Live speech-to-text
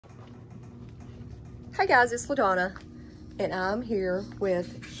Hi guys, it's LaDonna, and I'm here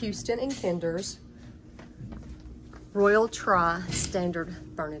with Houston and Kinder's Royal Tri Standard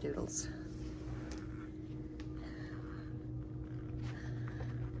bernedoodles.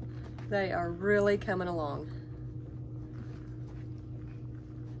 They are really coming along.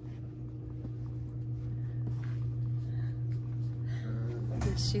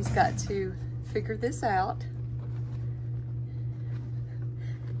 She's got to figure this out.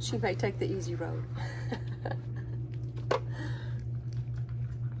 She may take the easy road.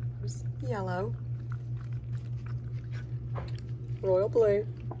 There's yellow, royal blue,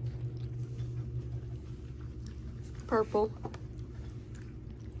 purple,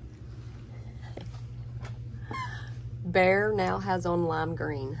 Bear now has on lime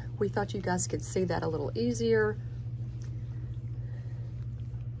green. We thought you guys could see that a little easier.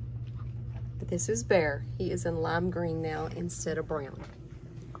 But this is Bear. He is in lime green now instead of brown.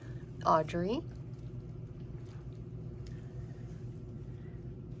 Audrey,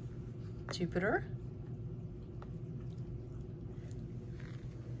 Jupiter,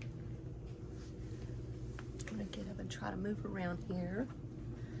 I'm gonna get up and try to move around here.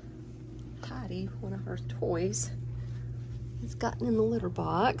 Heidi, one of her toys, has gotten in the litter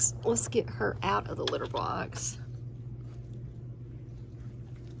box. Let's get her out of the litter box.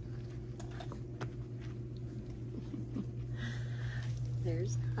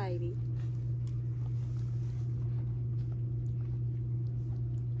 There's Heidi.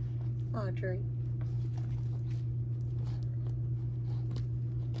 Audrey.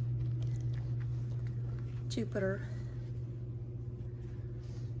 Jupiter.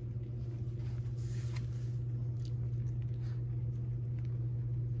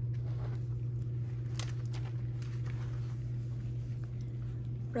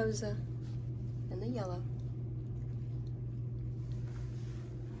 Rosa and the yellow.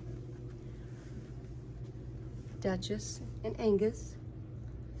 Duchess and Angus.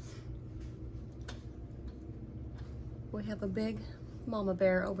 We have a big mama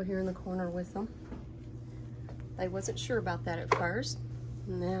bear over here in the corner with them. They wasn't sure about that at first.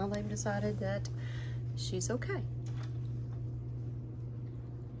 Now they've decided that she's okay.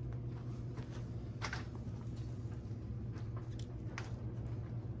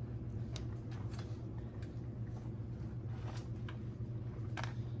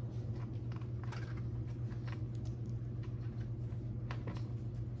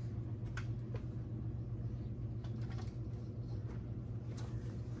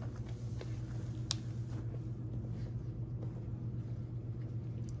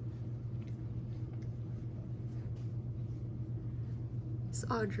 It's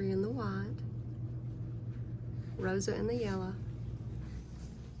Audrey in the white, Rosa in the yellow,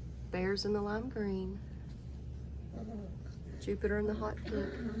 Bear's in the lime green, Jupiter in the hot pink,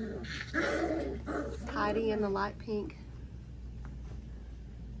 Heidi in the light pink,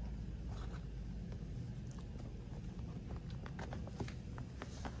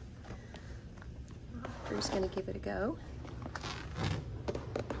 we're just going to give it a go.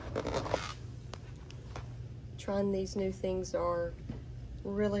 Trying these new things are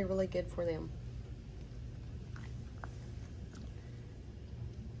really, really good for them.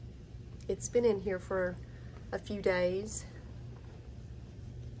 It's been in here for a few days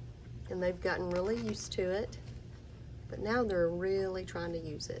and they've gotten really used to it, but now they're really trying to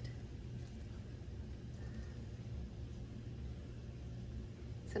use it.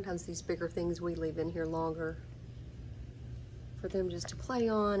 Sometimes these bigger things we leave in here longer for them just to play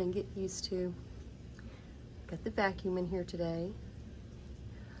on and get used to. Got the vacuum in here today.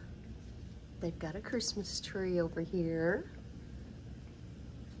 They've got a Christmas tree over here.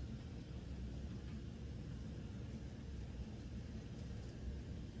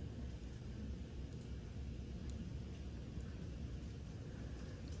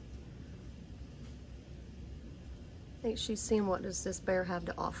 I think she's seeing what does this bear have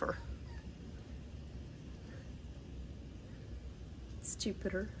to offer. It's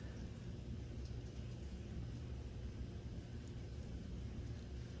Jupiter.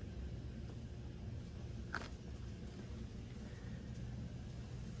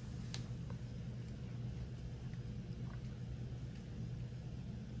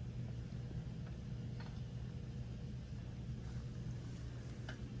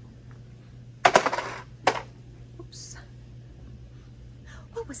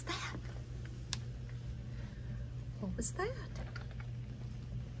 What was that? What was that?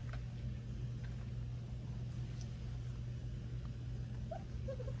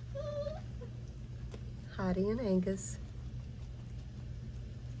 Heidi and Angus.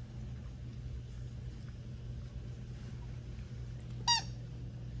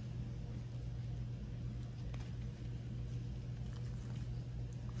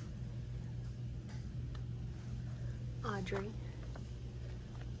 Audrey.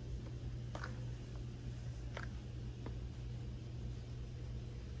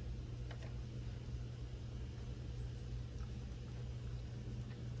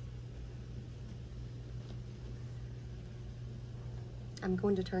 I'm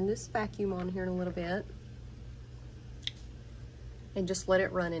going to turn this vacuum on here in a little bit and just let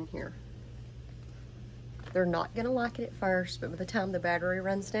it run in here. They're not gonna like it at first, but by the time the battery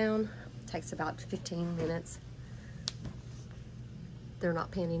runs down, it takes about 15 minutes. They're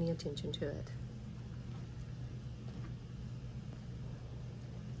not paying any attention to it.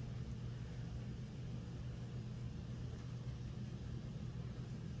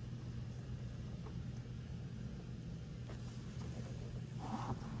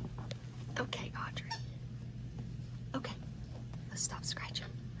 Okay, Audrey. Okay, let's stop scratching.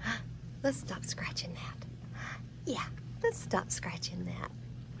 Let's stop scratching that. Yeah, let's stop scratching that.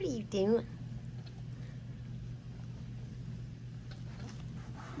 What are you doing?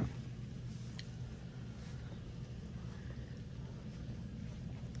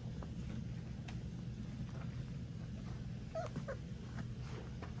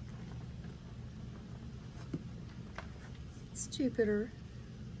 It's Jupiter.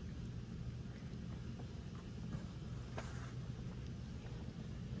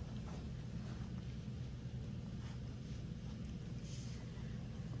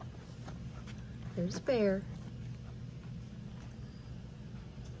 There's Bear.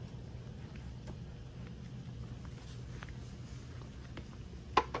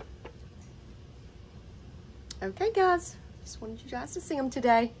 Okay, guys, just wanted you guys to see them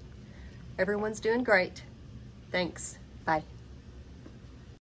today. Everyone's doing great. Thanks.